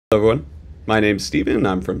Hello everyone, my name's Steven and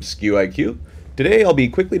I'm from SKU IQ. Today I'll be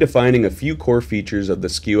quickly defining a few core features of the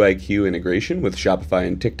SKU IQ integration with Shopify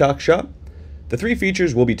and TikTok Shop. The three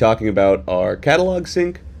features we'll be talking about are catalog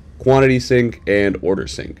sync, quantity sync, and order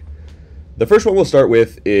sync. The first one we'll start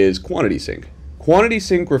with is quantity sync. Quantity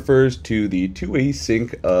sync refers to the two-way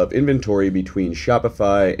sync of inventory between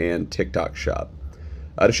Shopify and TikTok Shop.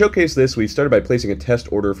 To showcase this, we started by placing a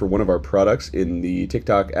test order for one of our products in the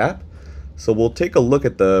TikTok app. So we'll take a look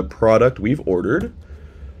at the product we've ordered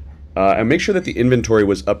and make sure that the inventory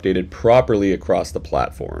was updated properly across the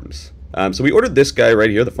platforms. So we ordered this guy right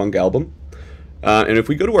here, the Funk album. And if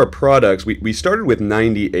we go to our products, we started with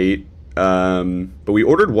 98, but we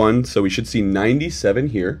ordered one, so we should see 97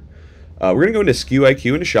 here. We're going to go into SKU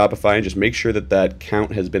IQ into Shopify and just make sure that that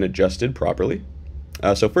count has been adjusted properly.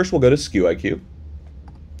 So first we'll go to SKU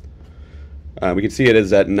IQ. We can see it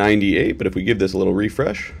is at 98, but if we give this a little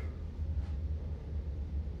refresh,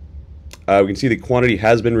 we can see the quantity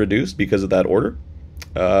has been reduced because of that order.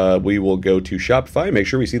 We will go to Shopify, make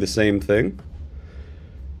sure we see the same thing.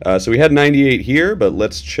 So we had 98 here, but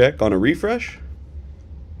let's check on a refresh.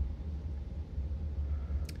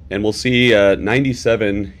 And we'll see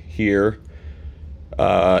 97 here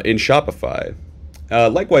in Shopify.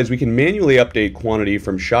 Likewise, we can manually update quantity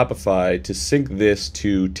from Shopify to sync this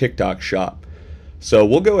to TikTok Shop. So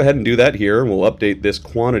we'll go ahead and do that here, and we'll update this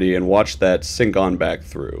quantity and watch that sync on back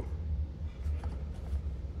through.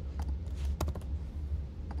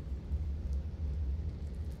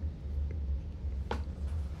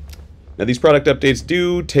 Now these product updates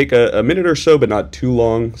do take a minute or so, but not too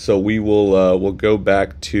long. So we will we'll go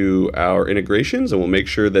back to our integrations and we'll make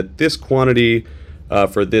sure that this quantity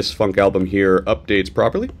for this Funk album here updates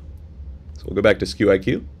properly. So we'll go back to SKU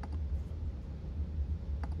IQ.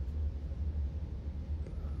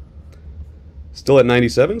 Still at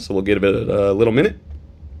 97, so we'll give it a little minute.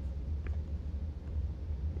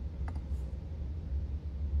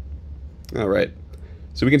 All right.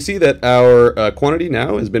 So we can see that our quantity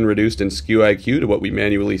now has been reduced in SKU IQ to what we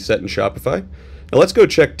manually set in Shopify. Now let's go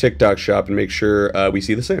check TikTok Shop and make sure we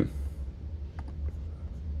see the same.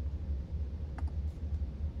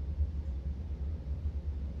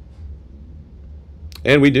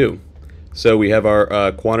 And we do. So we have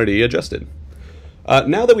our quantity adjusted.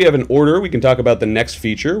 Now that we have an order, we can talk about the next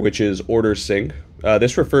feature, which is order sync.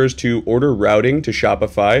 This refers to order routing to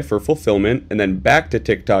Shopify for fulfillment and then back to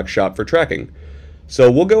TikTok Shop for tracking. So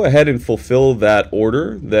we'll go ahead and fulfill that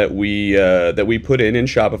order that we put in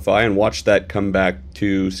Shopify and watch that come back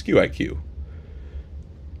to SKU IQ.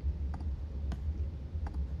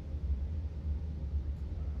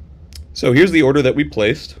 So here's the order that we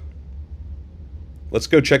placed. Let's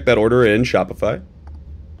go check that order in Shopify.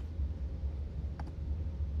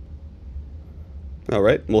 All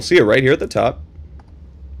right, we'll see it right here at the top.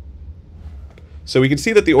 So we can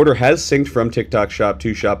see that the order has synced from TikTok Shop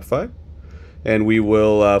to Shopify. And we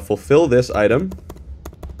will fulfill this item.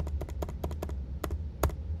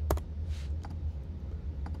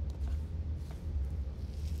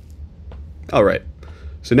 All right,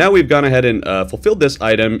 so now we've gone ahead and fulfilled this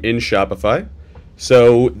item in Shopify.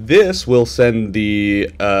 So this will send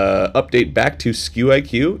the update back to SKU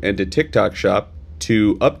IQ and to TikTok Shop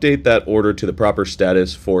to update that order to the proper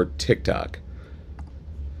status for TikTok.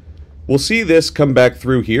 We'll see this come back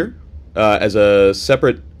through here as a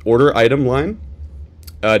separate order item line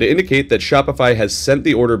to indicate that Shopify has sent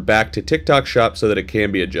the order back to TikTok Shop so that it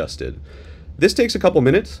can be adjusted. This takes a couple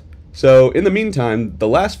minutes, so in the meantime, the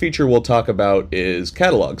last feature we'll talk about is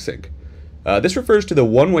catalog sync. This refers to the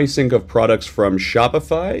one-way sync of products from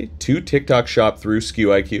Shopify to TikTok Shop through SKU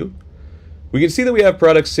IQ. We can see that we have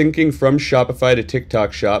products syncing from Shopify to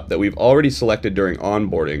TikTok Shop that we've already selected during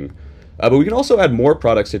onboarding, but we can also add more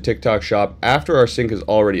products to TikTok Shop after our sync is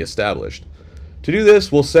already established. To do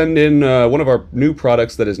this, we'll send in one of our new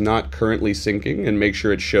products that is not currently syncing and make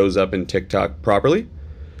sure it shows up in TikTok properly.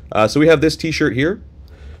 So we have this t-shirt here.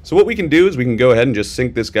 So what we can do is we can go ahead and just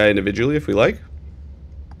sync this guy individually if we like.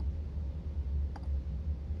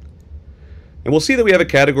 And we'll see that we have a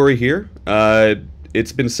category here.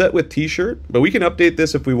 It's been set with t-shirt, but we can update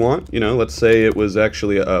this if we want. You know, let's say it was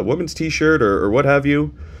actually a woman's t-shirt or what have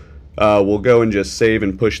you. We'll go and just save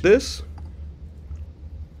and push this.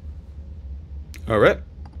 All right.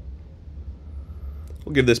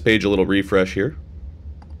 We'll give this page a little refresh here.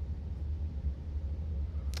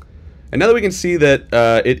 And now that we can see that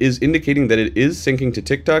it is indicating that it is syncing to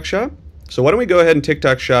TikTok Shop, so why don't we go ahead and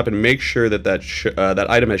TikTok Shop and make sure that that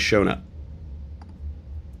item has shown up.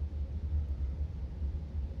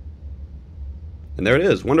 And there it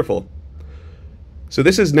is. Wonderful. So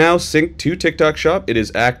this is now synced to TikTok Shop. It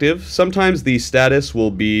is active. Sometimes the status will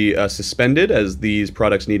be suspended as these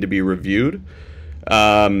products need to be reviewed.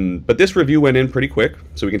 But this review went in pretty quick,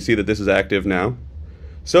 so we can see that this is active now.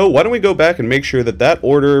 So why don't we go back and make sure that that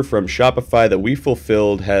order from Shopify that we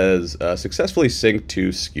fulfilled has successfully synced to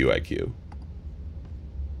SKU IQ.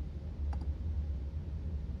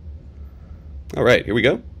 All right, here we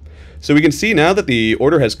go. So we can see now that the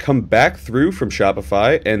order has come back through from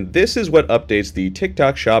Shopify, and this is what updates the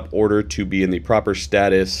TikTok Shop order to be in the proper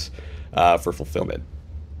status for fulfillment.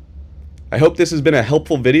 I hope this has been a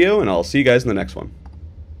helpful video, and I'll see you guys in the next one.